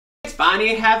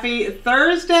Bonnie, happy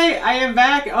Thursday. I am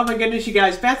back. Oh my goodness, you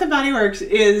guys. Bath & Body Works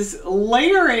is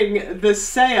layering the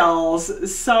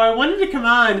sales. So I wanted to come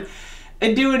on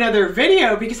and do another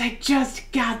video because I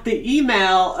just got the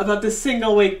email about the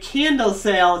single wick candle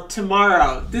sale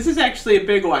tomorrow. This is actually a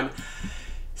big one.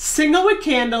 Single wick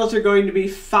candles are going to be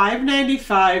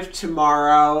 $5.95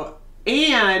 tomorrow,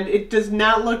 and it does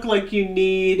not look like you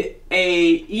need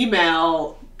a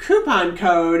email coupon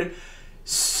code.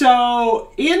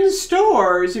 So in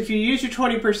stores, if you use your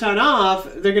 20% off,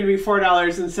 they're going to be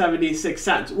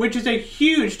 $4.76, which is a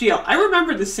huge deal. I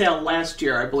remember the sale last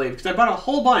year, I believe, because I bought a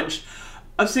whole bunch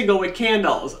of single wick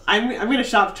candles. I'm going to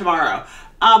shop tomorrow.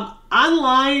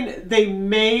 Online, they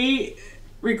may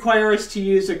require us to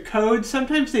use a code.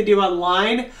 Sometimes they do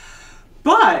online.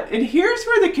 But, and here's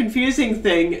where the confusing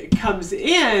thing comes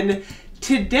in.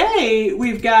 Today,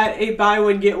 we've got a buy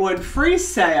one, get one free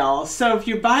sale. So if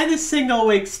you buy the single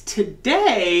wicks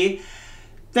today,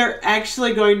 they're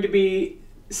actually going to be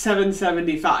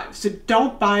 $7.75. So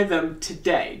don't buy them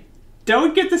today.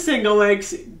 Don't get the single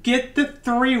wicks, get the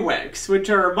 3 wicks, which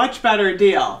are a much better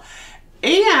deal.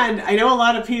 And I know a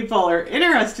lot of people are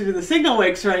interested in the single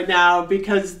wicks right now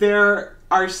because there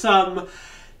are some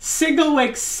single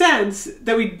wick scents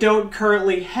that we don't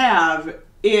currently have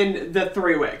in the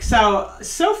 3 wicks.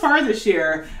 So far this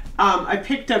year, I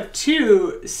picked up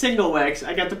 2 single wicks.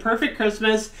 I got the Perfect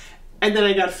Christmas, and then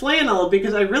I got Flannel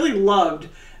because I really loved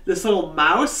this little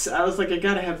mouse. I was like, I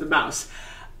gotta have the mouse.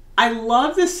 I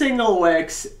love the single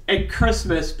wicks at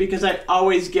Christmas because I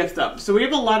always gift them. So we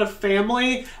have a lot of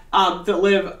family that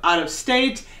live out of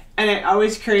state, and I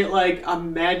always create like a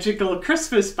magical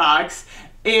Christmas box.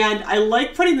 And I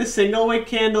like putting the single wick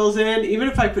candles in, even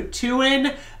if I put 2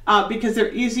 in, because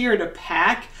they're easier to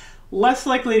pack, less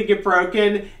likely to get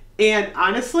broken. And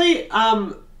honestly,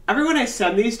 everyone I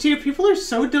send these to, people are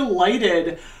so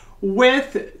delighted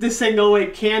with the single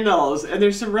wick candles, and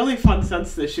there's some really fun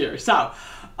scents this year. So,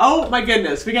 oh my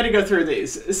goodness, we got to go through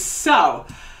these. So,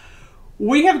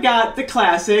 we have got the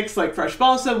classics like Fresh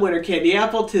Balsam, Winter Candy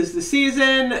Apple, 'Tis the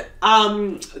Season.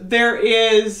 There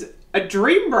is a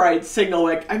Dream Bright single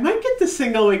wick. I might get the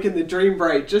single wick in the Dream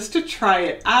Bright just to try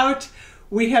it out.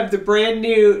 We have the brand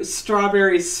new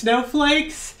Strawberry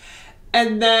Snowflakes.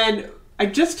 And then I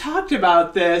just talked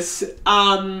about this.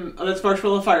 Oh, that's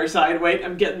Marshmallow Fireside. Wait,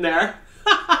 I'm getting there.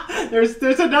 there's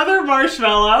another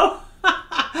marshmallow.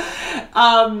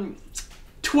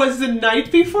 'Twas the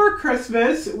Night Before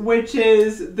Christmas, which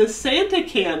is the Santa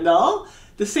candle.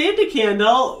 The Santa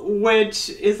candle, which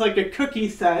is like a cookie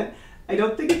scent. I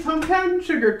don't think it's hometown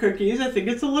sugar cookies. I think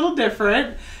it's a little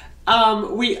different.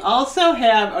 We also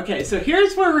have, okay, so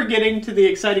here's where we're getting to the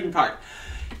exciting part.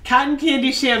 Cotton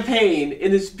Candy Champagne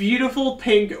in this beautiful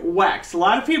pink wax. A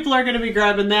lot of people are going to be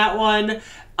grabbing that one.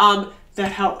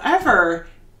 That, however,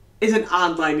 is an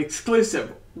online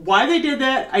exclusive. Why they did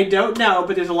that, I don't know,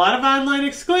 but there's a lot of online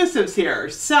exclusives here.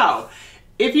 So,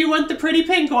 if you want the pretty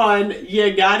pink one,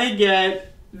 you gotta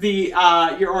get the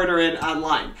your order in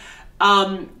online.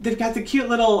 They've got the cute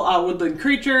little woodland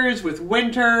creatures with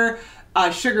winter,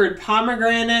 sugared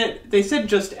pomegranate. They said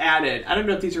just added. I don't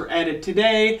know if these were added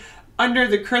today. Under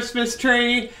the Christmas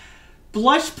tree.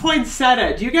 Blush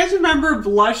Poinsettia. Do you guys remember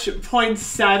Blush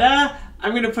Poinsettia?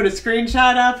 I'm going to put a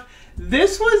screenshot up.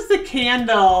 This was the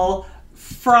candle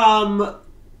from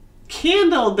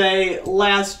Candle Day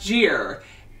last year.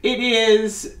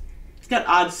 It's got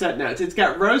odd scent notes. It's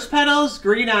got rose petals,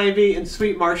 green ivy, and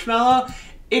sweet marshmallow.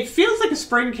 It feels like a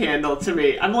spring candle to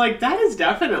me. I'm like, that is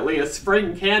definitely a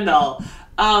spring candle.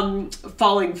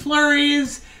 Falling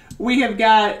Flurries. We have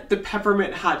got the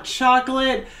Peppermint Hot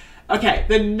Chocolate. Okay,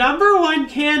 the #1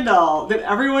 candle that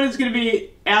everyone is going to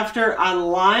be after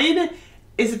online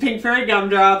is the Pink Fairy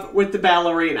Gumdrop with the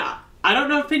Ballerina. I don't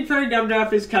know if Pink Fairy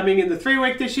Gumdrop is coming in the 3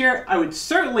 wick this year. I would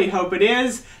certainly hope it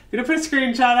is. I'm going to put a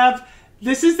screenshot up.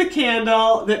 This is the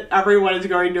candle that everyone is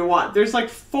going to want. There's like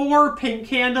 4 pink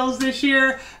candles this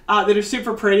year that are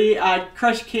super pretty.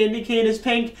 Crushed Candy Cane is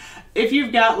pink. If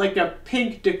you've got like a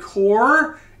pink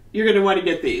decor, you're going to want to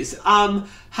get these.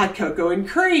 Hot Cocoa and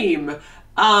Cream.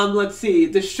 Let's see.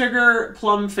 The Sugar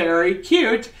Plum Fairy.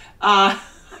 Cute.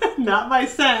 Not my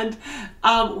scent.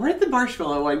 Where'd the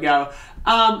marshmallow one go?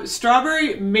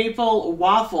 Strawberry Maple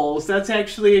Waffles. That's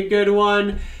actually a good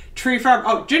one. Tree Farm.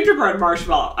 Oh, Gingerbread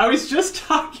Marshmallow. I was just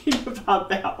talking about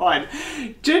that one.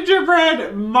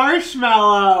 Gingerbread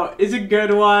Marshmallow is a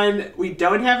good one. We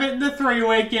don't have it in the 3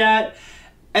 wick yet.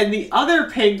 And the other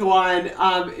pink one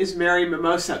is Merry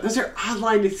Mimosa. Those are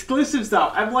online exclusives though.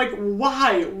 I'm like,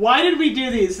 why? Why did we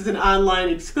do these as an online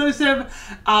exclusive?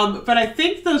 But I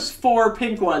think those 4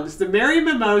 pink ones, the Merry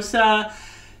Mimosa,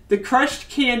 the crushed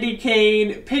candy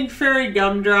cane, pink fairy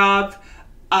gumdrop,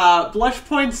 blush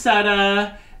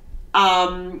poinsettia,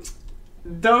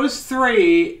 those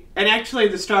three, and actually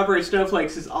the strawberry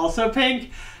snowflakes is also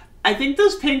pink. I think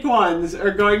those pink ones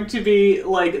are going to be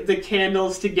like the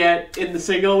candles to get in the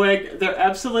single wick. They're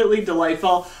absolutely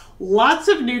delightful. Lots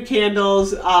of new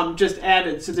candles just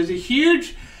added. So there's a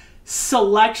huge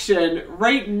selection.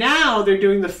 Right now they're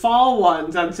doing the fall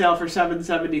ones on sale for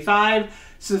 $7.75.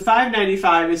 So the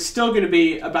 $5.95 is still going to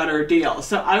be a better deal.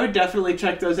 So I would definitely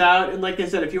check those out. And like I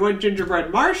said, if you want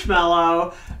gingerbread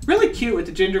marshmallow, really cute with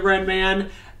the gingerbread man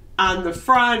on the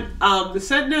front. The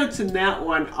scent notes in that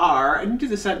one are, I didn't do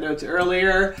the scent notes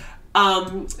earlier.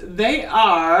 They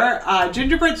are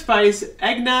gingerbread spice,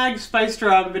 eggnog, spiced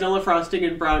rum, vanilla frosting,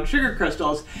 and brown sugar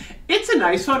crystals. It's a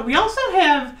nice one. We also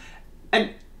have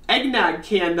an eggnog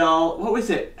candle. What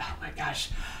was it? Oh my gosh.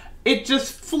 It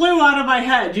just flew out of my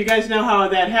head. You guys know how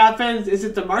that happens. Is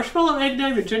it the marshmallow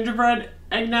eggnog, the gingerbread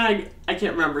eggnog? I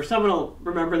can't remember. Someone will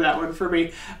remember that one for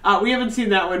me. We haven't seen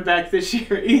that one back this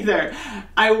year either.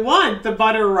 I want the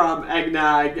butter rum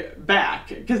eggnog back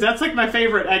because that's like my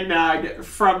favorite eggnog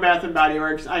from Bath & Body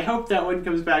Works. I hope that one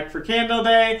comes back for Candle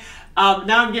Day.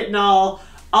 Now I'm getting all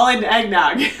into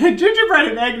eggnog. Gingerbread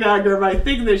and eggnog are my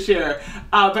thing this year.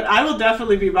 But I will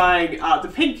definitely be buying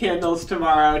the pink candles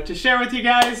tomorrow to share with you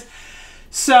guys.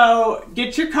 So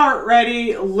get your cart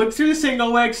ready, look through the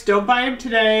single wicks, don't buy them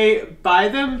today, buy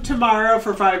them tomorrow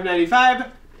for $5.95.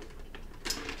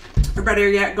 Or better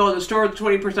yet, go in the store with a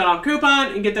 20% off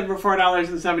coupon and get them for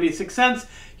 $4.76.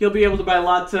 You'll be able to buy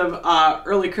lots of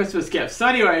early Christmas gifts. So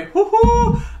anyway,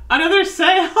 woohoo! Another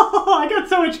sale! I got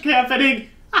so much happening.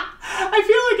 I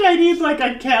feel like I need like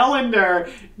a calendar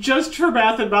just for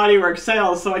Bath & Body Works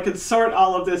sales so I can sort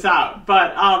all of this out.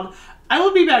 But I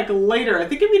will be back later. I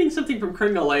think I'm eating something from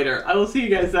Kringle later. I will see you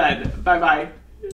guys then. Bye-bye.